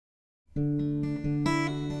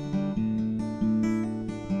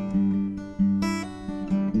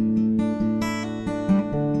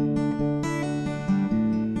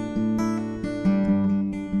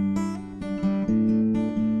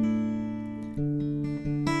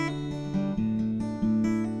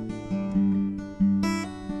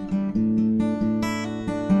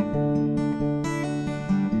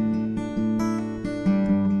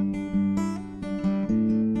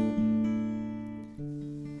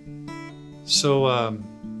So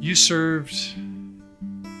you served,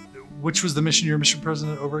 which was the mission you were mission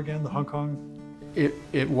president over again, the Hong Kong?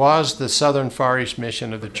 It was the Southern Far East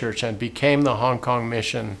mission of the church and became the Hong Kong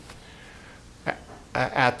mission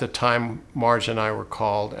at the time Marge and I were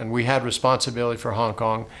called. And we had responsibility for Hong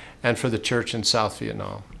Kong and for the church in South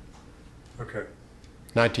Vietnam. Okay.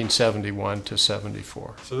 1971 to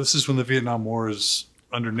 74. So this is when the Vietnam War is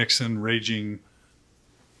under Nixon, raging,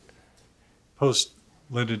 post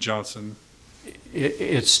Lyndon Johnson.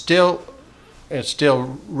 It's still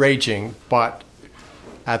raging, but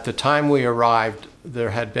at the time we arrived,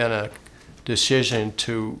 there had been a decision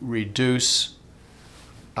to reduce,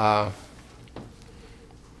 to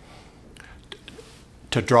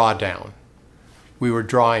draw down. We were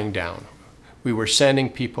drawing down. We were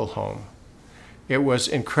sending people home. It was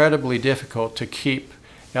incredibly difficult to keep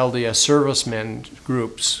LDS servicemen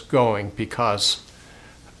groups going because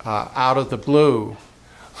out of the blue,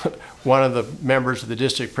 one of the members of the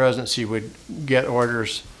district presidency would get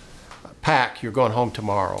orders, pack, you're going home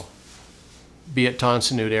tomorrow. Be at Tan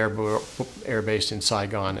Son Nhut Air Base in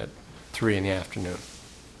Saigon at 3 in the afternoon.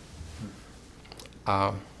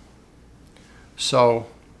 So,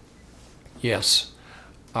 yes,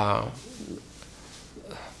 the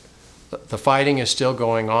fighting is still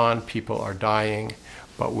going on, people are dying,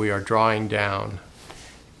 but we are drawing down.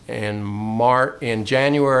 In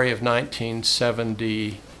January of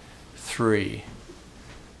 1973,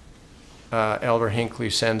 Elder Hinckley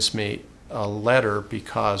sends me a letter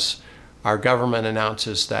because our government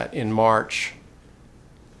announces that in March,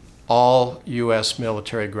 all U.S.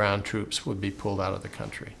 military ground troops would be pulled out of the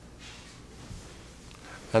country.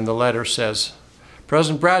 And the letter says,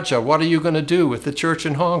 President Bradshaw, what are you going to do with the church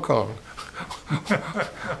in Hong Kong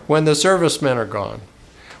when the servicemen are gone?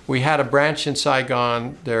 We had a branch in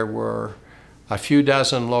Saigon. There were a few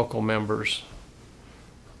dozen local members.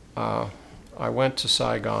 I went to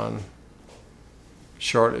Saigon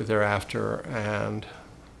shortly thereafter and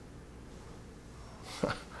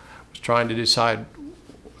was trying to decide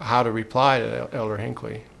how to reply to Elder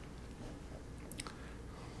Hinckley.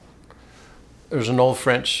 There's an old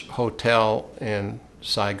French hotel in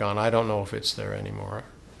Saigon. I don't know if it's there anymore.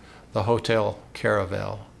 The Hotel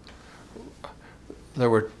Caravel. There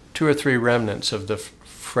were 2 or 3 remnants of the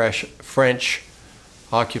French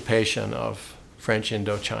occupation of French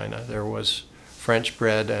Indochina. There was French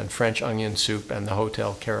bread and French onion soup and the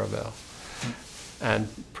Hotel Caravel. And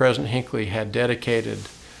President Hinckley had dedicated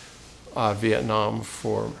Vietnam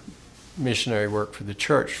for missionary work for the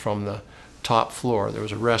church from the top floor. There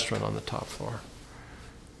was a restaurant on the top floor.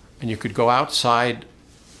 And you could go outside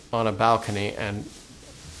on a balcony and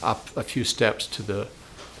up a few steps to the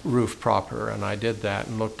roof proper, and I did that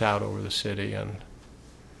and looked out over the city and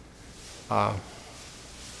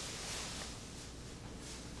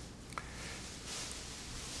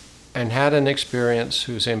had an experience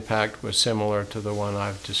whose impact was similar to the one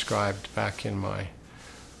I've described back in my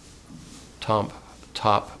top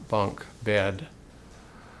bunk bed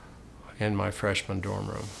in my freshman dorm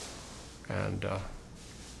room. And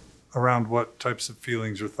around what types of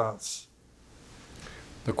feelings or thoughts?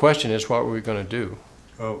 The question is, what were we going to do?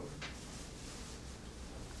 Oh.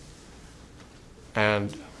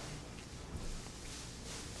 And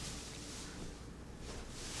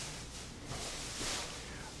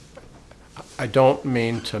I don't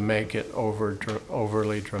mean to make it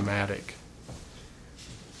overly dramatic,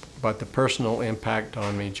 but the personal impact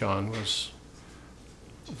on me, John, was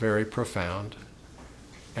very profound.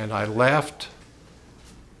 And I left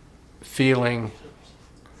feeling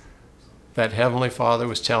that Heavenly Father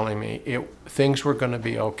was telling me things were going to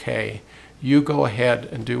be okay. You go ahead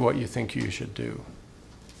and do what you think you should do.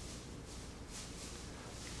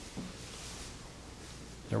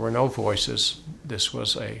 There were no voices. This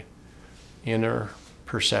was a inner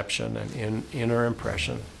perception and inner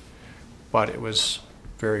impression, but it was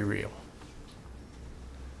very real.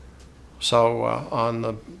 So on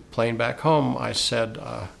the plane back home, I said,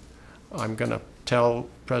 I'm going to tell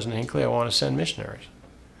President Hinckley I want to send missionaries.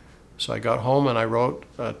 So I got home and I wrote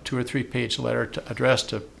a 2 or 3 page letter addressed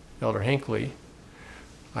to Elder Hinckley.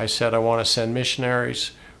 I said, I want to send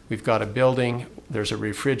missionaries. We've got a building. There's a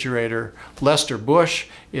refrigerator. Lester Bush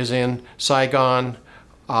is in Saigon.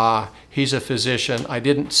 He's a physician. I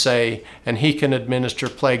didn't say, and he can administer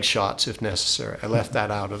plague shots if necessary. I left that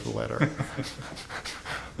out of the letter.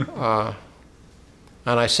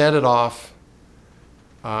 And I sent it off.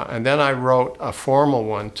 And then I wrote a formal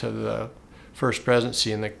one to the First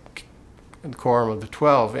Presidency in the Quorum of the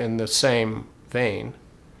 12 in the same vein.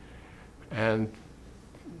 And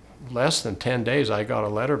less than 10 days, I got a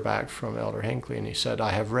letter back from Elder Hinckley, and he said,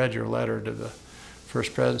 I have read your letter to the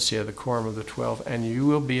First Presidency of the Quorum of the 12, and you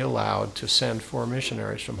will be allowed to send 4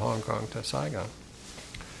 missionaries from Hong Kong to Saigon.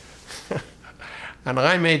 And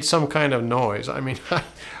I made some kind of noise. I mean,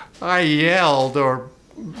 I yelled or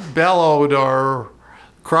bellowed or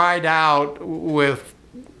cried out with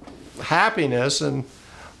happiness, and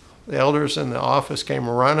the elders in the office came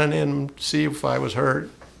running in to see if I was hurt.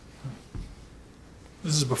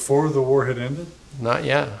 This is before the war had ended? Not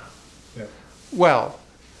yet. Yeah. Well,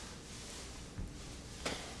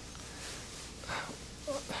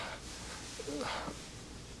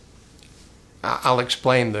 I'll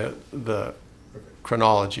explain the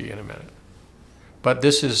chronology in a minute. But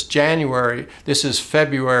this is January, this is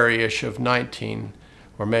February-ish of 19,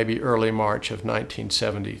 or maybe early March of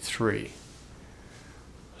 1973.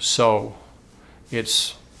 So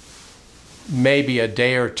it's maybe a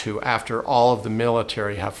day or two after all of the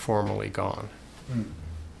military have formally gone. Mm.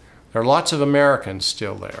 There are lots of Americans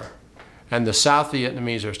still there, and the South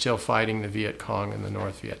Vietnamese are still fighting the Viet Cong and the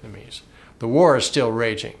North Vietnamese. The war is still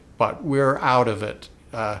raging, but we're out of it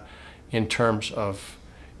in terms of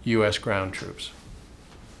U.S. ground troops.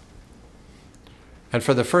 And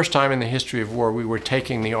for the first time in the history of war, we were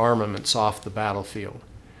taking the armaments off the battlefield.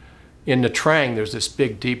 In Nha Trang, there's this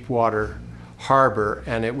big deep water harbor,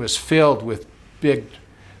 and it was filled with big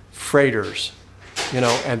freighters, you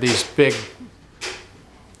know, and these big,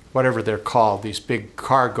 whatever they're called, these big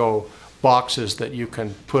cargo boxes that you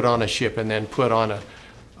can put on a ship and then put on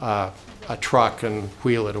a truck and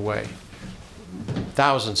wheel it away.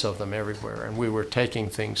 Thousands of them everywhere, and we were taking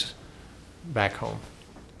things back home.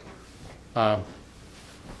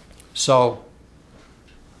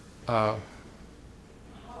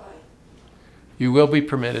 You will be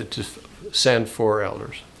permitted to send 4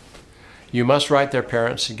 elders. You must write their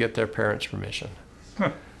parents and get their parents' permission.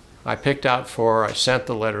 Huh. I picked out 4. I sent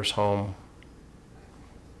the letters home.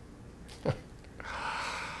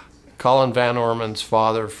 Colin Van Orman's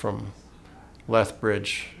father from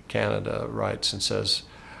Lethbridge, Canada, writes and says,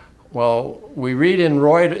 well, we read in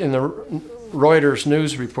the Reuters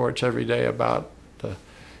news reports every day about the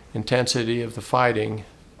intensity of the fighting,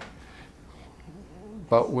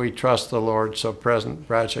 but we trust the Lord, so President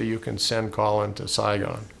Bradshaw, you can send Colin to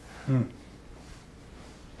Saigon. Mm.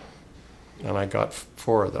 And I got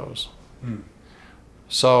 4 of those. Mm.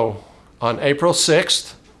 So on April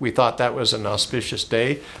 6th, we thought that was an auspicious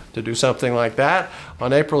day to do something like that.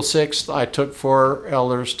 On April 6th, I took 4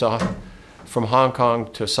 elders from Hong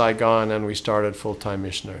Kong to Saigon, and we started full-time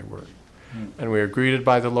missionary work. Mm. And we were greeted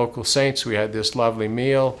by the local saints. We had this lovely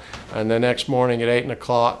meal, and the next morning at 8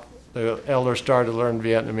 o'clock, the elders started to learn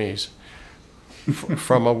Vietnamese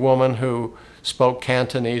from a woman who spoke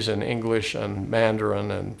Cantonese and English and Mandarin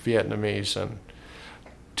and Vietnamese, and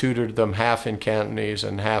tutored them half in Cantonese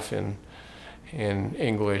and half in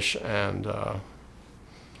English, and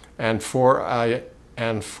for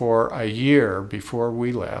a year before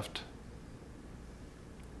we left,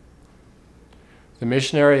 the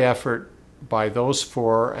missionary effort by those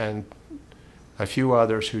 4 and a few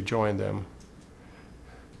others who joined them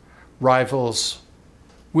rivals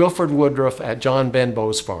Wilford Woodruff at John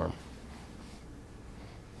Benbow's farm.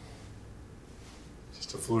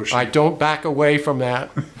 Just a flourishing. I don't back away from that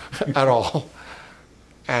at all.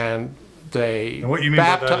 And they what you mean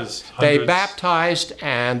by that is they baptized,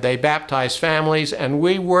 and they baptized families, and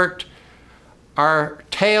we worked our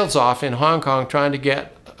tails off in Hong Kong trying to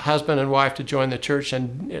get husband and wife to join the church,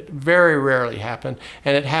 and it very rarely happened,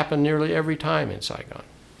 and it happened nearly every time in Saigon.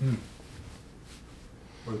 Hmm.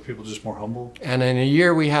 Were the people just more humble? And in a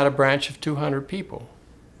year we had a branch of 200 people.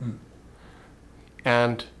 Hmm.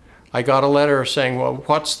 And I got a letter saying, well,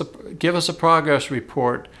 give us a progress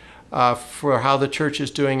report for how the church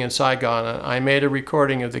is doing in Saigon. And I made a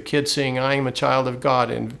recording of the kids saying, I am a child of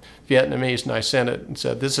God in Vietnamese, and I sent it and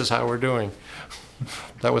said, this is how we're doing.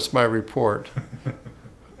 That was my report.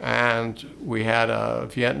 And we had a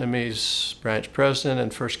Vietnamese branch president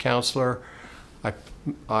and first counselor.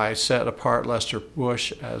 I set apart Lester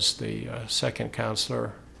Bush as the second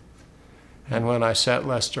counselor. And when I set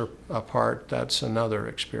Lester apart, that's another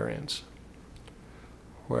experience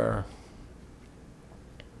where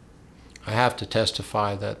I have to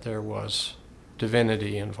testify that there was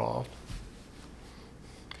divinity involved.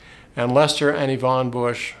 And Lester and Yvonne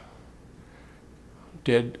Bush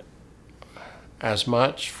did as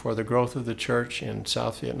much for the growth of the church in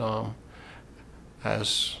South Vietnam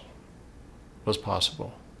as was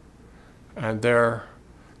possible. And their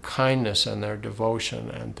kindness and their devotion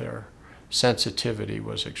and their sensitivity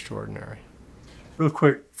was extraordinary. Real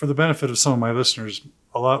quick, for the benefit of some of my listeners,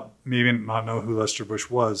 a lot maybe not know who Lester Bush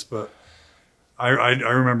was, but I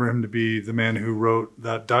remember him to be the man who wrote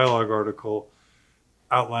that dialogue article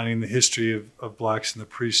outlining the history of blacks in the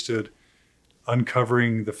priesthood,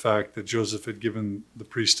 uncovering the fact that Joseph had given the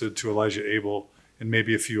priesthood to Elijah Abel and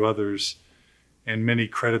maybe a few others, and many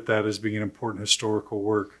credit that as being an important historical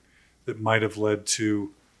work that might have led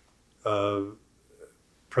to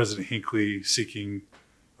President Hinckley seeking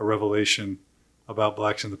a revelation about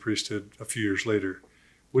blacks in the priesthood a few years later.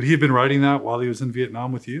 Would he have been writing that while he was in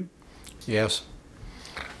Vietnam with you? Yes.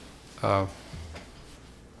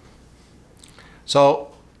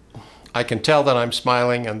 So I can tell that I'm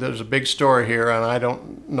smiling, and there's a big story here, and I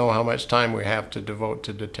don't know how much time we have to devote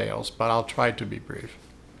to details, but I'll try to be brief.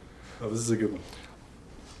 Oh, this is a good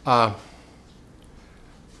one.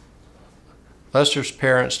 Lester's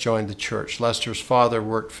parents joined the church. Lester's father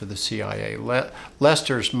worked for the CIA.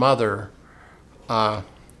 Lester's mother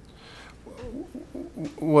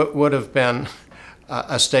would have been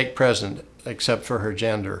a stake president, except for her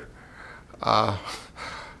gender.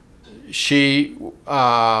 She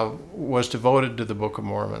was devoted to the Book of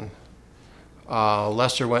Mormon.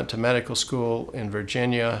 Lester went to medical school in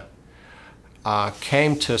Virginia,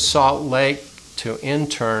 came to Salt Lake to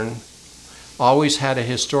intern, always had a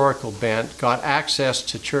historical bent, got access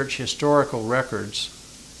to church historical records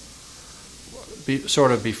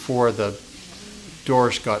sort of before the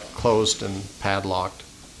doors got closed and padlocked,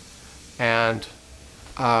 and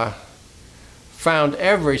found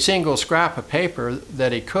every single scrap of paper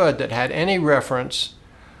that he could that had any reference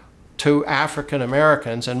to African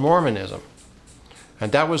Americans and Mormonism.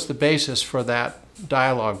 And that was the basis for that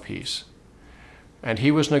dialogue piece. And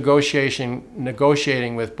he was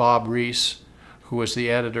negotiating with Bob Reese, who was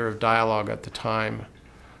the editor of Dialogue at the time,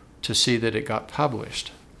 to see that it got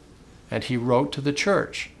published. And he wrote to the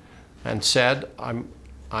church and said,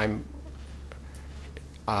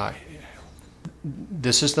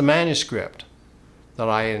 this is the manuscript that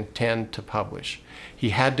I intend to publish. He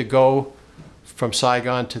had to go from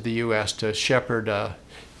Saigon to the U.S. to shepherd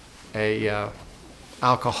a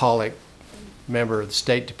alcoholic member of the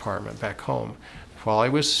State Department back home. While he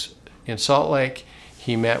was in Salt Lake,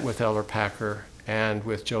 he met with Elder Packer and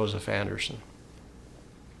with Joseph Anderson.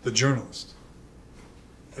 The journalist.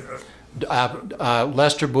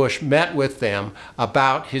 Lester Bush met with them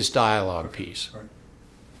about his dialogue piece.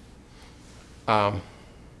 Right.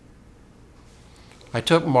 I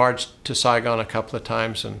took Marge to Saigon a couple of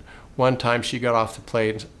times, and one time she got off the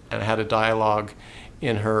plane and had a dialogue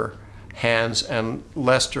in her hands, and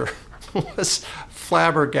Lester was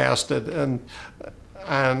flabbergasted, and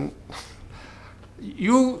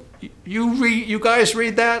you guys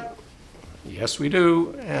read that? Yes, we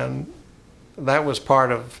do. And that was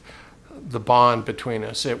part of the bond between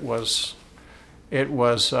us. It was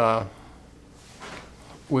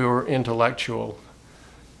we were intellectual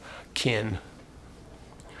kin.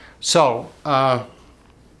 So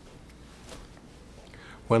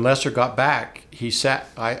when Lester got back,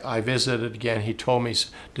 I visited again. He told me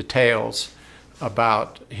details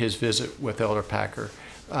about his visit with Elder Packer.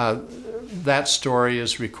 That story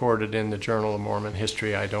is recorded in the Journal of Mormon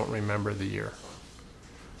History. I don't remember the year.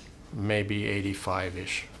 Maybe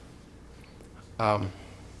 85-ish.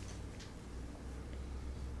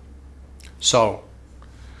 So,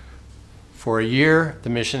 for a year, the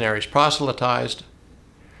missionaries proselytized.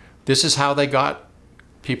 This is how they got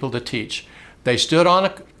people to teach. They stood on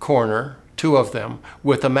a corner, two of them,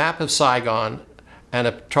 with a map of Saigon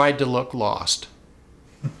and tried to look lost.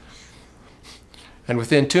 And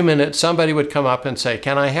within 2 minutes, somebody would come up and say,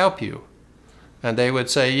 "Can I help you?" And they would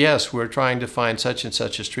say, "Yes, we're trying to find such and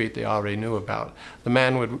such a street they already knew about." The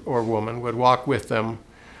man or woman would walk with them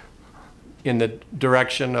in the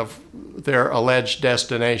direction of their alleged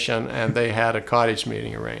destination, and they had a cottage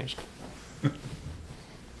meeting arranged.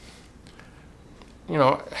 You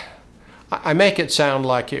know, I make it sound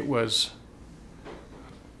like it was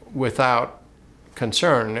without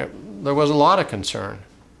concern. There was a lot of concern.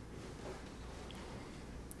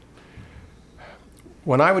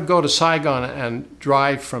 When I would go to Saigon and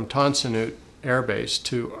drive from Tan Son Nhut Air Base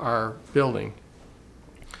to our building,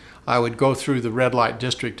 I would go through the red light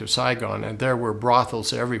district of Saigon, and there were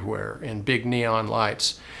brothels everywhere in big neon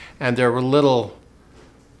lights, and there were little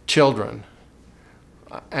children,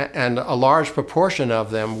 and a large proportion of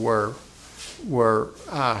them were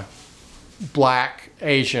black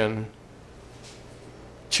Asian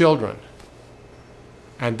children,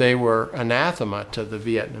 and they were anathema to the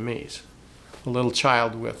Vietnamese. A little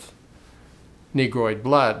child with Negroid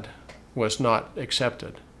blood was not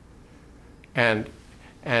accepted. And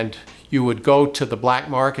you would go to the black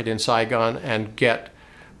market in Saigon and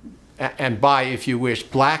buy, if you wish,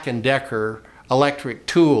 Black & Decker electric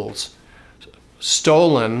tools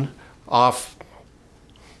stolen off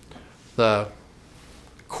the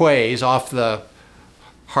quays off the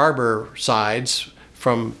harbor sides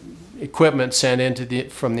from equipment sent into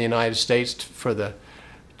from the United States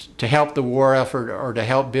to help the war effort or to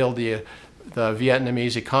help build the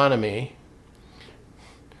Vietnamese economy.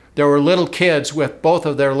 There were little kids with both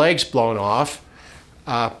of their legs blown off,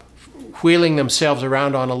 wheeling themselves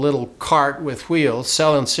around on a little cart with wheels,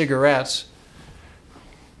 selling cigarettes.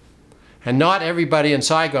 And not everybody in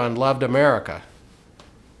Saigon loved America.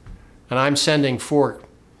 And I'm sending 4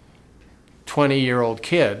 20-year-old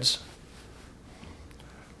kids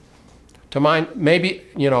to mind, maybe,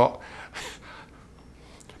 you know,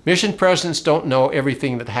 mission presidents don't know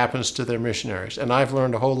everything that happens to their missionaries. And I've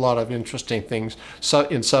learned a whole lot of interesting things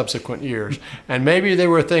in subsequent years. And maybe there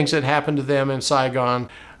were things that happened to them in Saigon,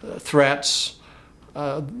 threats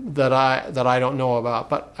that I don't know about.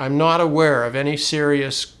 But I'm not aware of any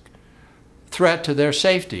serious threat to their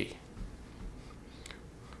safety.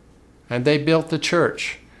 And they built the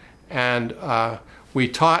church. And we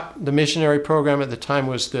taught, the missionary program at the time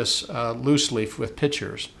was this loose leaf with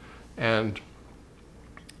pictures. And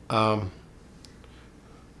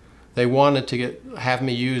they wanted to have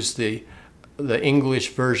me use the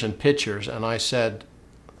English version pictures. And I said,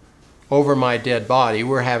 over my dead body,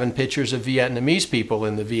 we're having pictures of Vietnamese people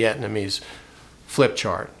in the Vietnamese flip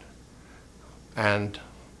chart. And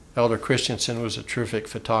Elder Christensen was a terrific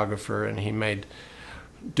photographer, and he made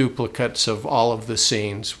duplicates of all of the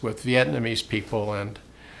scenes with Vietnamese people. And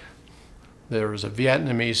there was a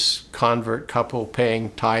Vietnamese convert couple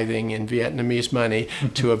paying tithing in Vietnamese money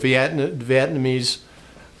to a Vietnamese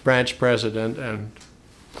branch president. And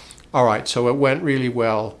all right, so it went really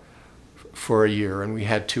well for a year, and we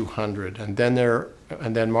had 200. And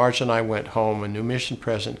then Marge and I went home. A new mission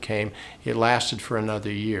president came. It lasted for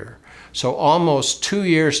another year. So almost 2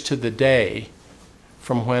 years to the day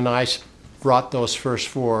from when I brought those first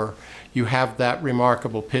 4, you have that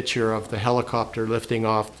remarkable picture of the helicopter lifting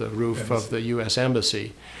off the roof of the U.S.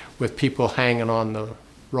 Embassy with people hanging on the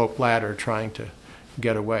rope ladder trying to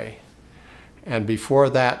get away. And before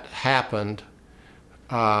that happened,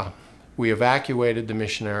 we evacuated the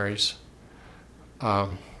missionaries,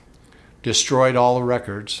 destroyed all the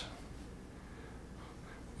records.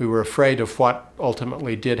 We were afraid of what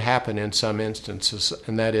ultimately did happen in some instances,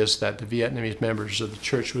 and that is that the Vietnamese members of the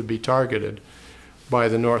church would be targeted by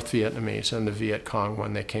the North Vietnamese and the Viet Cong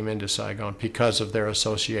when they came into Saigon because of their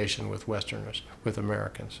association with Westerners, with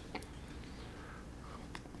Americans.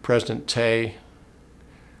 President Tay,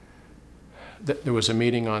 there was a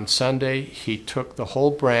meeting on Sunday. He took the whole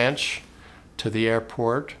branch to the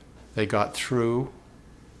airport. They got through.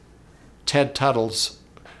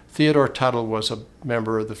 Theodore Tuttle was a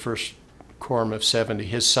member of the first Quorum of 70.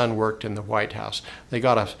 His son worked in the White House. They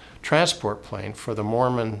got a transport plane for the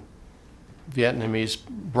Mormon Vietnamese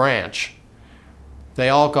branch. They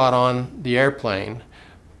all got on the airplane.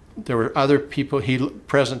 There were other people.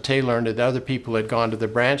 President Tay learned that other people had gone to the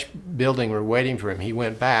branch building, were waiting for him. He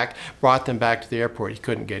went back, brought them back to the airport. He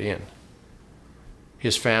couldn't get in.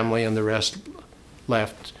 His family and the rest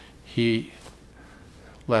left. He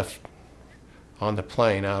left on the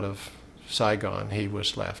plane out of Saigon. He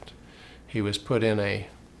was left. He was put in a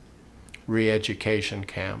re-education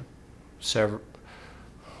camp, suffered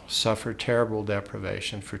terrible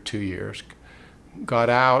deprivation for 2 years, got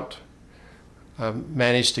out,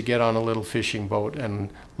 managed to get on a little fishing boat and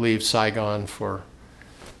leave Saigon for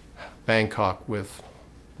Bangkok with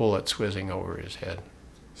bullets whizzing over his head.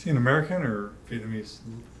 Is he an American or Vietnamese?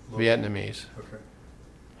 Vietnamese. Okay.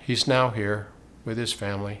 He's now here with his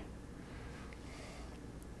family.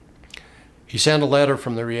 He sent a letter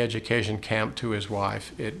from the re-education camp to his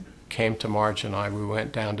wife. It came to Marge and I. We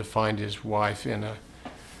went down to find his wife in a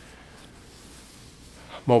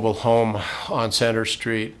mobile home on Center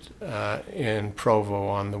Street in Provo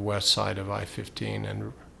on the west side of I-15,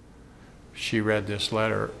 and she read this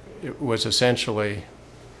letter. It was essentially,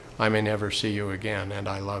 I may never see you again, and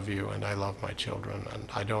I love you, and I love my children, and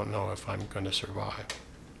I don't know if I'm going to survive.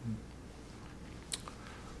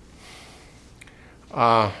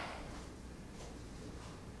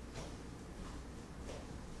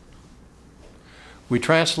 We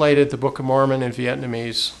translated the Book of Mormon in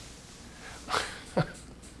Vietnamese.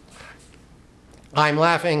 I'm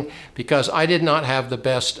laughing because I did not have the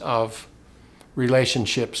best of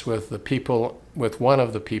relationships with the people, with one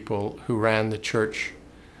of the people who ran the church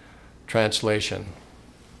translation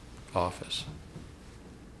office.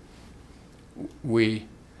 We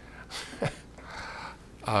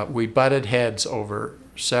butted heads over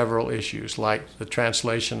several issues, like the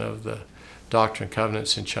translation of the Doctrine and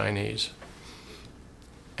Covenants in Chinese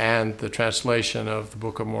and the translation of the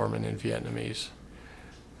Book of Mormon in Vietnamese.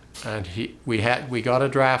 and we got a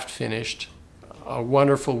draft finished. A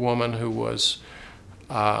wonderful woman who was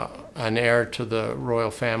an heir to the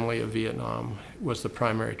royal family of Vietnam was the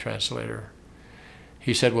primary translator.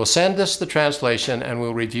 He said, "Well, send us the translation and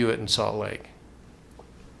we'll review it in Salt Lake."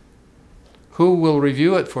 "Who will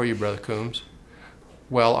review it for you, Brother Coombs?"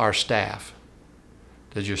 "Well, our staff."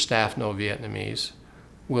 "Does your staff know Vietnamese?"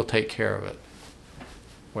 "We'll take care of it."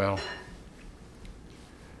 Well,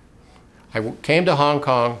 I came to Hong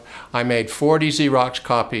Kong. I made 40 Xerox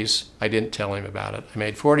copies. I didn't tell him about it. I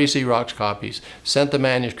made 40 Xerox copies, sent the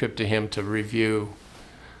manuscript to him to review,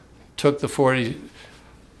 took the 40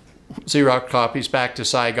 Xerox copies back to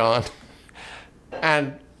Saigon,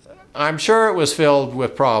 and I'm sure it was filled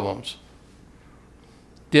with problems.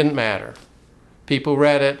 Didn't matter. People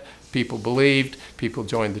read it, people believed, people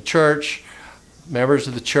joined the church, members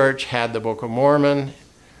of the church had the Book of Mormon.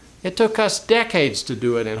 It took us decades to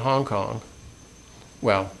do it in Hong Kong.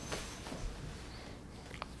 Well,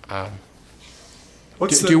 do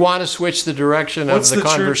you want to switch the direction of the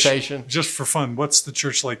conversation? Just for fun, what's the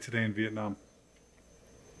church like today in Vietnam?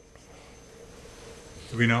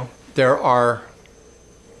 Do we know? There are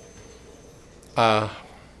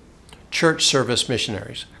church service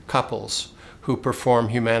missionaries, couples who perform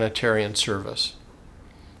humanitarian service.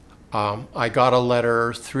 I got a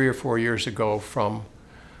letter 3 or 4 years ago from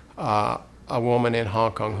a woman in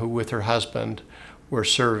Hong Kong who, with her husband, were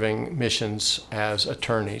serving missions as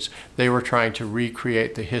attorneys. They were trying to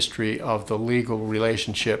recreate the history of the legal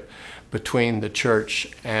relationship between the church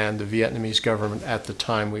and the Vietnamese government at the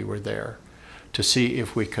time we were there, to see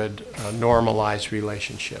if we could normalize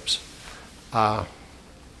relationships.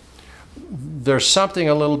 There's something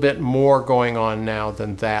a little bit more going on now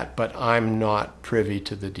than that, but I'm not privy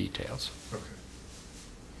to the details. Okay.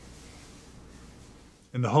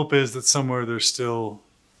 And the hope is that somewhere there's still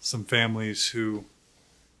some families who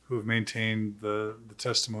have maintained the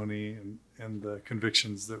testimony and the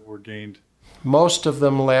convictions that were gained. Most of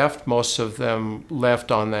them left. Most of them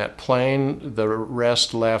left on that plane. The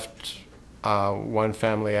rest left one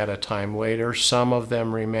family at a time later. Some of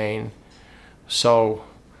them remain. So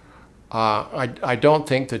I don't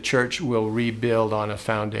think the church will rebuild on a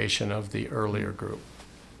foundation of the earlier group.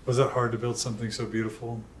 Was it hard to build something so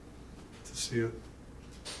beautiful? To see it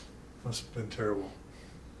must have been terrible.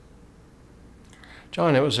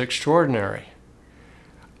 John, it was extraordinary.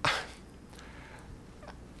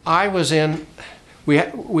 I was in, we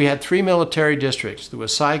had 3 military districts. There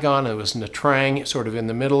was Saigon, there was Nha Trang, sort of in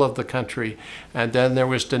the middle of the country, and then there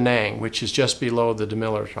was Da Nang, which is just below the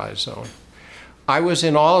demilitarized zone. I was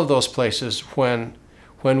in all of those places when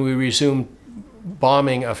we resumed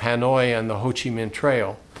bombing of Hanoi and the Ho Chi Minh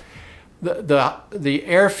Trail. The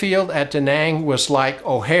airfield at Da Nang was like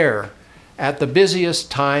O'Hare at the busiest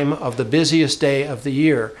time of the busiest day of the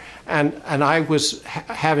year. And I was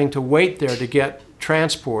having to wait there to get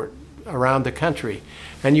transport around the country.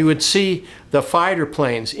 And you would see the fighter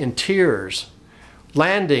planes in tiers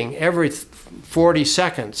landing every 40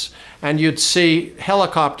 seconds. And you'd see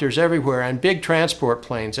helicopters everywhere and big transport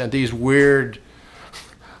planes and these weird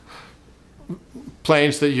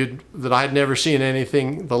planes that I'd never seen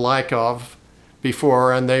anything the like of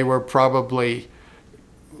before, and they were probably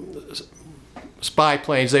spy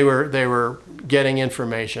planes. They were getting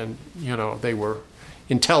information. You know, they were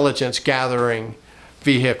intelligence gathering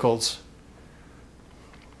vehicles.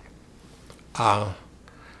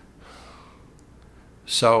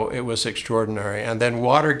 So it was extraordinary. And then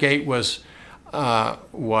Watergate was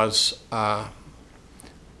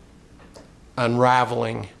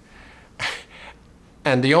unraveling.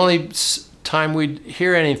 And the only time we'd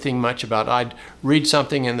hear anything much about it, I'd read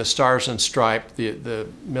something in the Stars and Stripes, the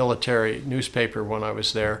military newspaper when I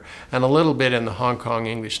was there, and a little bit in the Hong Kong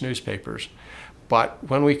English newspapers. But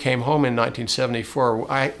when we came home in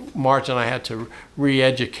 1974, Marge and I had to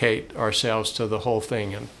re-educate ourselves to the whole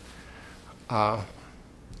thing. And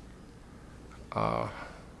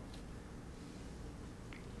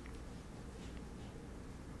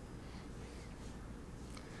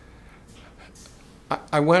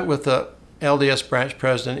I went with the LDS branch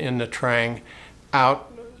president in Nha Trang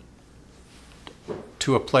out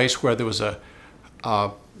to a place where there was a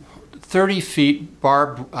 30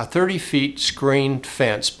 feet screened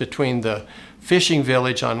fence between the fishing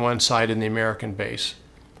village on one side and the American base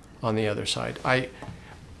on the other side. I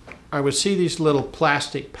would see these little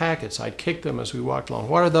plastic packets. I'd kick them as we walked along.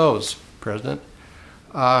 What are those, President?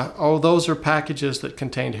 Oh, those are packages that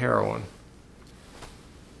contained heroin.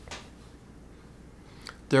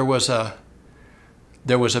 There was a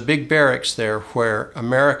big barracks there where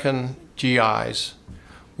American GIs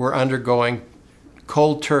were undergoing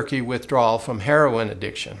cold turkey withdrawal from heroin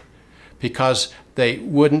addiction. because they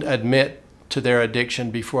wouldn't admit to their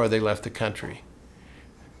addiction before they left the country.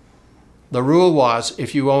 The rule was,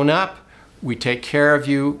 if you own up, we take care of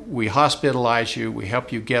you, we hospitalize you, we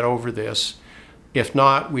help you get over this. If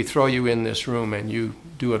not, we throw you in this room and you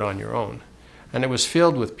do it on your own. And it was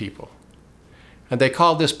filled with people. And they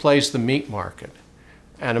called this place the meat market.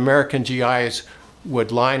 And American GIs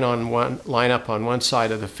would line up on one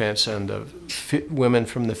side of the fence and the women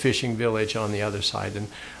from the fishing village on the other side.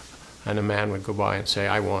 And a man would go by and say,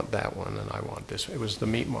 I want that one and I want this. It was the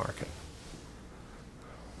meat market.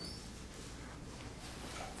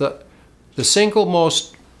 The single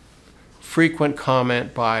most frequent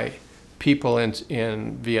comment by people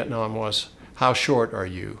in Vietnam was, how short are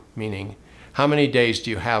you? Meaning, how many days do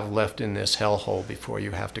you have left in this hellhole before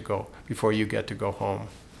you get to go home?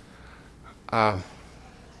 I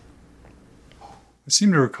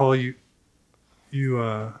seem to recall you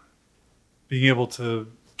being able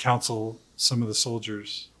to counsel some of the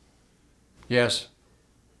soldiers. Yes.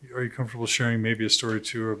 Are you comfortable sharing maybe a story or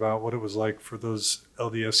two about what it was like for those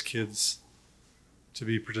LDS kids to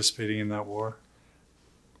be participating in that war?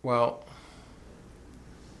 Well,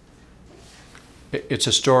 it's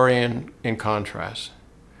a story in contrast.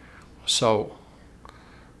 So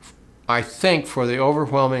I think for the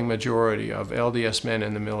overwhelming majority of LDS men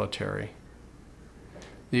in the military,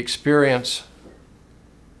 the experience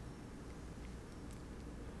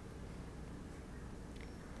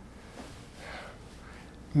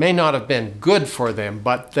may not have been good for them,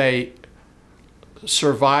 but they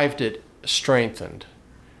survived it strengthened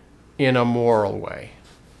in a moral way.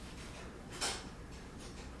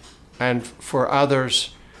 And for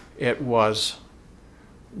others, it was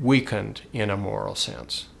weakened in a moral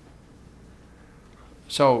sense.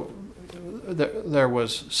 So there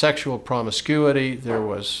was sexual promiscuity, there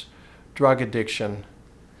was drug addiction.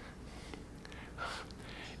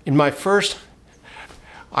 I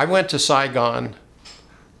went to Saigon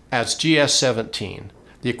as GS-17,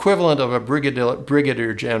 the equivalent of a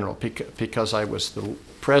brigadier general, because I was the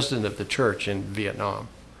president of the church in Vietnam.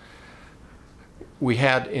 We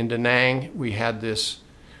had in Da Nang, we had this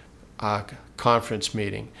conference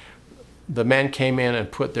meeting. The men came in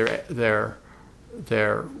and put their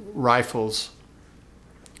rifles,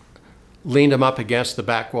 leaned them up against the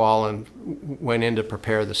back wall, and went in to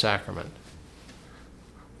prepare the sacrament.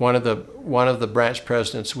 One of the branch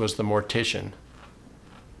presidents was the mortician.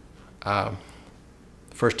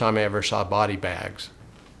 First time I ever saw body bags.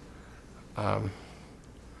 And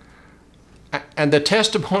the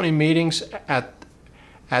testimony meetings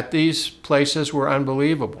at these places were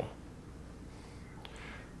unbelievable.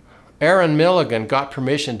 Aaron Milligan got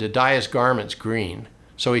permission to dye his garments green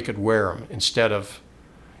so he could wear them instead of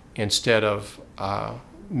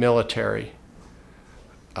military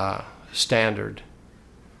standard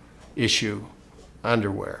issue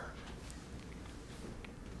underwear.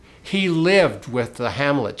 He lived with the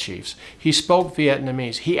Hamlet chiefs. He spoke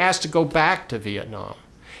Vietnamese. He asked to go back to Vietnam.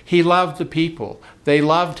 He loved the people. They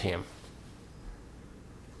loved him.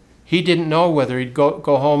 He didn't know whether he'd go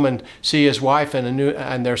home and see his wife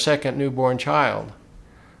and their second newborn child.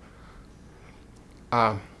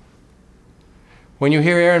 When you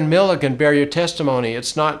hear Aaron Milligan bear your testimony,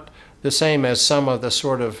 it's not the same as some of the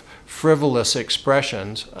sort of frivolous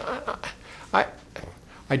expressions.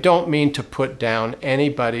 I don't mean to put down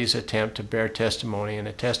anybody's attempt to bear testimony in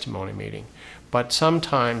a testimony meeting, but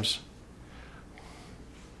sometimes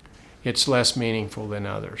it's less meaningful than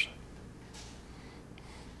others.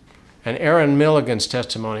 And Aaron Milligan's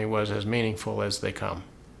testimony was as meaningful as they come.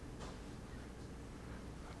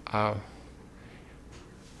 At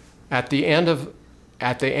the end of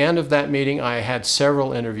that meeting, I had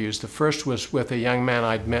several interviews. The first was with a young man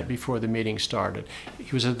I'd met before the meeting started.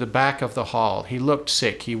 He was at the back of the hall. He looked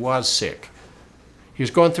sick. He was sick. He was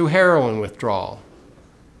going through heroin withdrawal.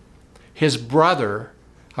 His brother,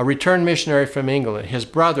 a returned missionary from England, his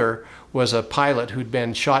brother was a pilot who'd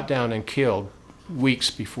been shot down and killed weeks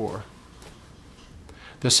before.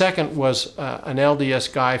 The second was an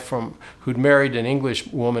LDS guy who'd married an English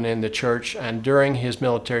woman in the church, and during his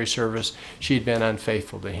military service, she'd been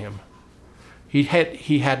unfaithful to him. He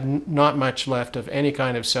had not much left of any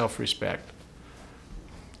kind of self-respect.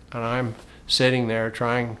 And I'm sitting there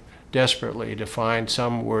trying desperately to find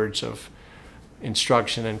some words of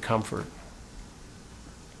instruction and comfort.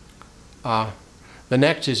 The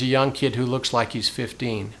next is a young kid who looks like he's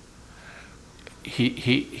 15.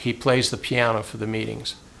 He plays the piano for the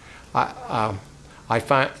meetings. I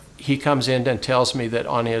find he comes in and tells me that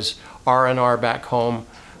on his R&R back home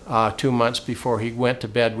 2 months before, he went to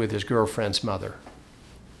bed with his girlfriend's mother.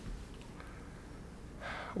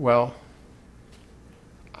 Well,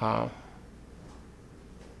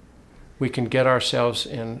 we can get ourselves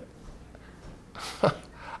in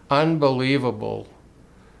unbelievable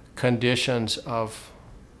conditions of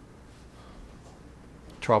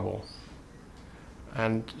trouble.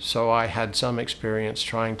 And so I had some experience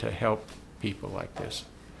trying to help people like this.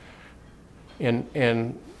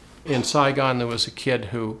 In Saigon, there was a kid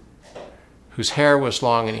whose hair was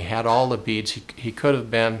long and he had all the beads. He could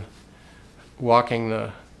have been walking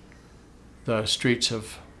the streets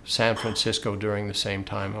of San Francisco during the same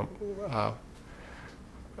time.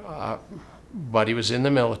 But he was in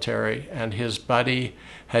the military, and his buddy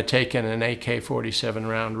had taken an AK-47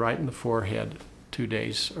 round right in the forehead 2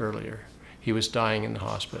 days earlier. He was dying in the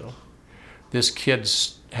hospital. This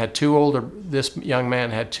young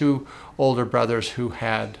man had 2 older brothers who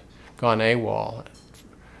had gone AWOL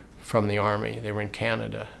from the army. They were in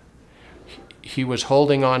Canada. He was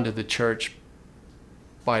holding on to the church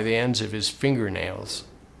by the ends of his fingernails.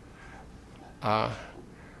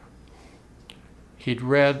 He'd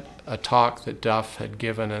read a talk that Duff had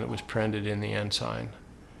given, and it was printed in the Ensign.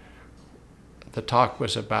 The talk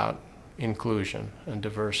was about inclusion and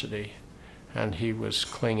diversity, and he was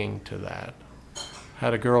clinging to that.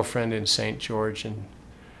 Had a girlfriend in St. George,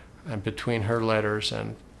 and between her letters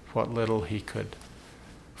and what little he could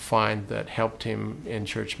find that helped him in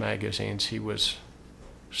church magazines, he was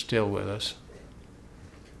still with us.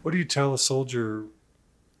 What do you tell a soldier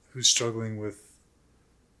who's struggling with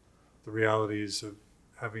the realities of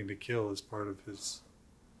having to kill as part of his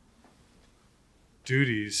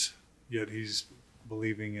duties, yet he's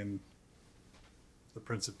believing in the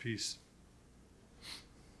Prince of Peace?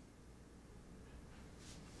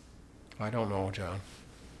 I don't know, John.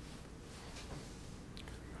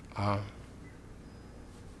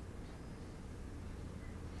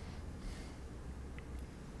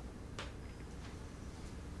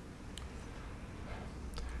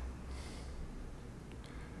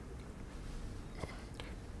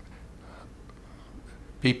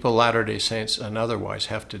 People, Latter-day Saints and otherwise,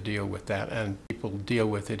 have to deal with that, and people deal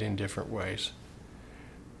with it in different ways.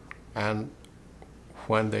 And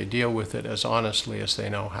when they deal with it as honestly as they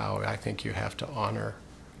know how, I think you have to honor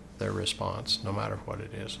their response, no matter what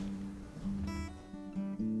it is.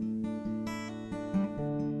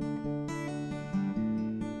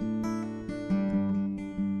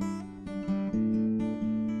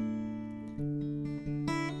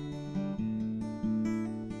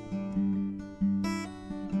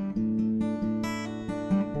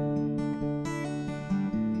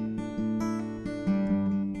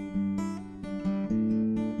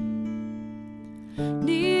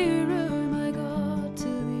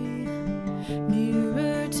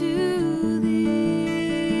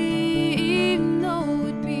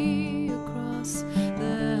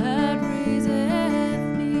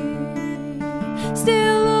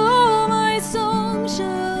 Still